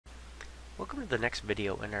Welcome to the next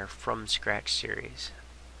video in our From Scratch series.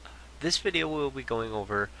 This video will be going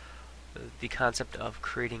over the concept of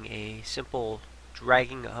creating a simple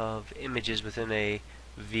dragging of images within a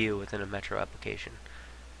view within a Metro application.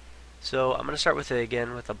 So I'm going to start with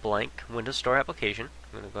again with a blank Windows Store application.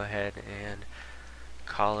 I'm going to go ahead and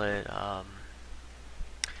call it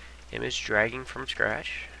image dragging from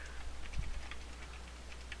scratch.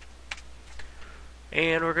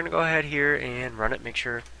 And we're going to go ahead here and run it, make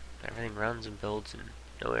sure everything runs and builds and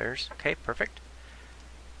no errors. Okay, perfect.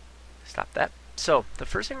 Stop that. So the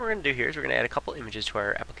first thing we're going to do here is we're going to add a couple images to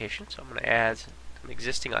our application. So I'm going to add some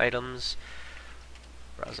existing items,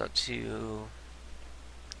 browse out to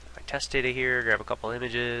my test data here, grab a couple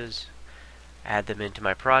images, add them into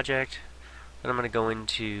my project. Then I'm going to go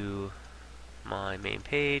into my main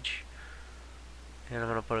page and I'm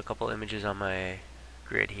going to put a couple images on my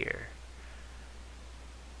grid here.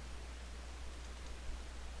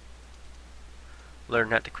 Learn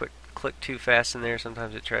not to click too fast in there.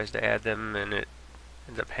 Sometimes it tries to add them and it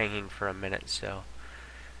ends up hanging for a minute, so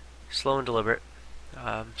slow and deliberate.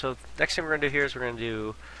 So next thing we're going to do here is we're going to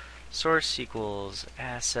do source equals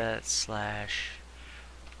asset slash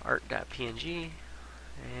art.png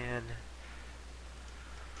and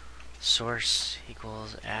source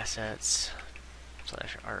equals assets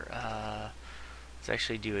slash art. Let's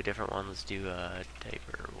actually do a different one. Let's do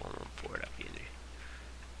diaper114.png.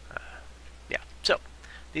 Yeah, so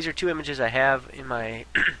these are two images I have in my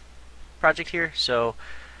project here. So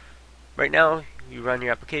right now you run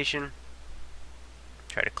your application,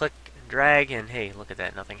 try to click and drag, and hey, look at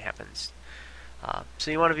that, nothing happens.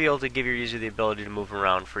 So you want to be able to give your user the ability to move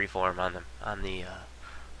around freeform on the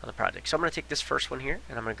project. So I'm going to take this first one here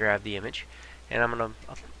and I'm going to grab the image and I'm going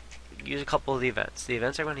to use a couple of the events. The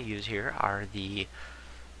events I'm going to use here are the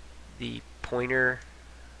pointer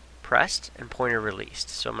pressed and pointer released.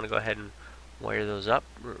 So I'm going to go ahead and wire those up,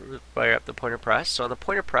 wire up the pointer pressed. So on the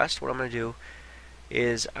pointer pressed, what I'm going to do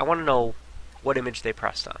is I want to know what image they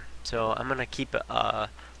pressed on. So I'm going to keep a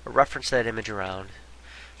reference to that image around.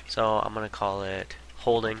 So I'm going to call it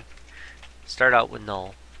holding. Start out with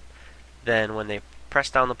null. Then when they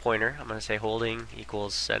press down the pointer, I'm going to say holding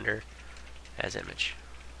equals sender as image.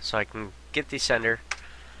 So I can get the sender.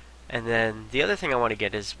 And then the other thing I want to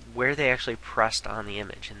get is where they actually pressed on the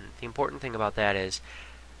image. And the important thing about that is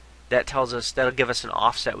that tells us, that'll give us an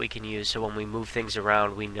offset we can use, so when we move things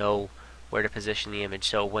around we know where to position the image,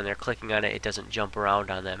 so when they're clicking on it, it doesn't jump around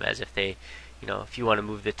on them as if they, if you want to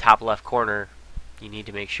move the top left corner, you need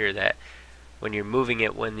to make sure that when you're moving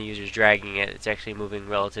it, when the user's dragging it, it's actually moving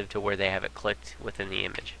relative to where they have it clicked within the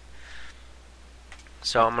image.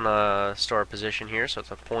 So I'm going to store a position here, so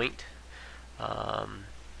it's a point.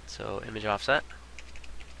 So image offset.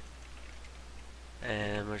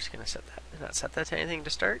 And we're just going to set that to anything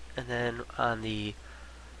to start, and then on the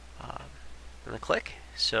click,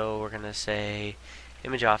 so we're going to say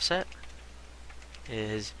image offset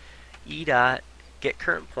is e dot get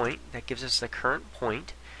current point. That gives us the current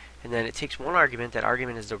point, and then it takes one argument. That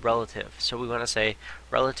argument is the relative. So we want to say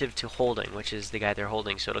relative to holding, which is the guy they're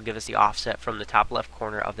holding. So it'll give us the offset from the top left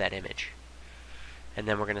corner of that image, and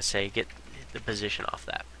then we're going to say get the position off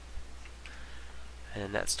that.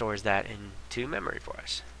 And that stores that into memory for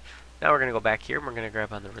us. Now we're going to go back here and we're going to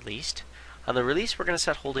grab on the released. On the release, we're going to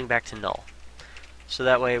set holding back to null. So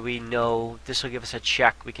that way we know this will give us a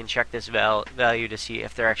check. We can check this value to see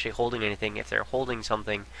if they're actually holding anything. If they're holding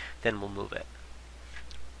something, then we'll move it.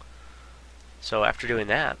 So after doing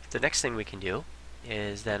that, the next thing we can do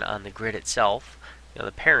is then on the grid itself,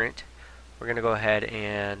 the parent, we're going to go ahead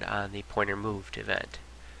and on the pointer moved event,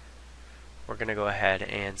 we're going to go ahead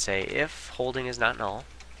and say if holding is not null,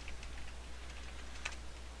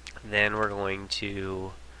 then we're going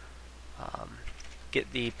to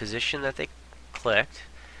get the position that they clicked.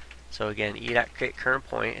 So again, e.get current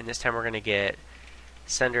point, and this time we're going to get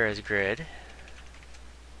sender as grid,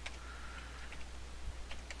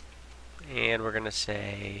 and we're going to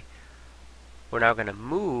say we're now going to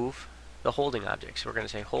move the holding object. So we're going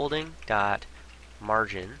to say holding dot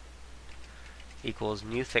margin equals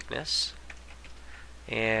new thickness,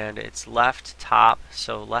 and it's left top,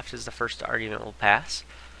 so left is the first argument we'll pass,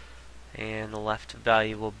 and the left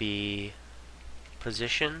value will be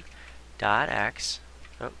position dot x,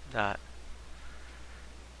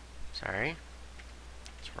 sorry,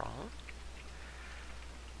 it's wrong,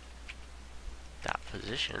 dot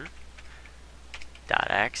position dot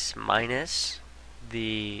x minus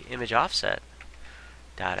the image offset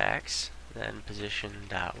dot x, then position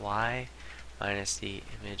dot y minus the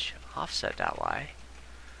image offset dot y,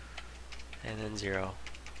 and then 0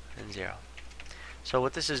 and 0. So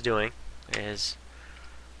what this is doing is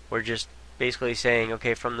we're just basically saying,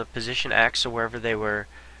 okay, from the position X, so wherever they were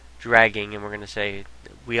dragging, and we're going to say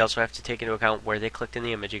we also have to take into account where they clicked in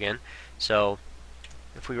the image again. So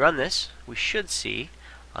if we run this, we should see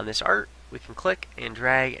on this art, we can click and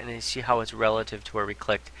drag and see how it's relative to where we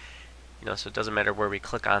clicked. So it doesn't matter where we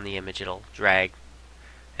click on the image, it'll drag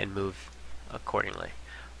and move accordingly.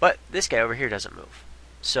 But this guy over here doesn't move.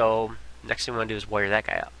 So next thing we want to do is wire that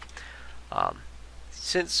guy up.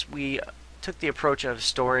 Since we took the approach of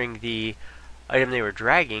storing the item they were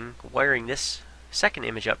dragging, wiring this second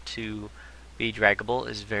image up to be draggable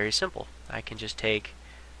is very simple. I can just take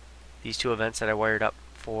these two events that I wired up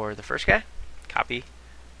for the first guy, copy,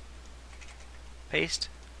 paste,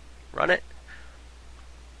 run it,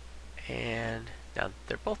 and now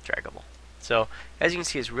they're both draggable. So as you can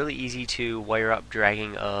see, it's really easy to wire up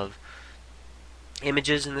dragging of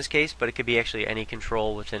images in this case, but it could be actually any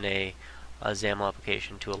control within a XAML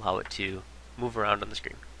application to allow it to move around on the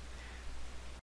screen.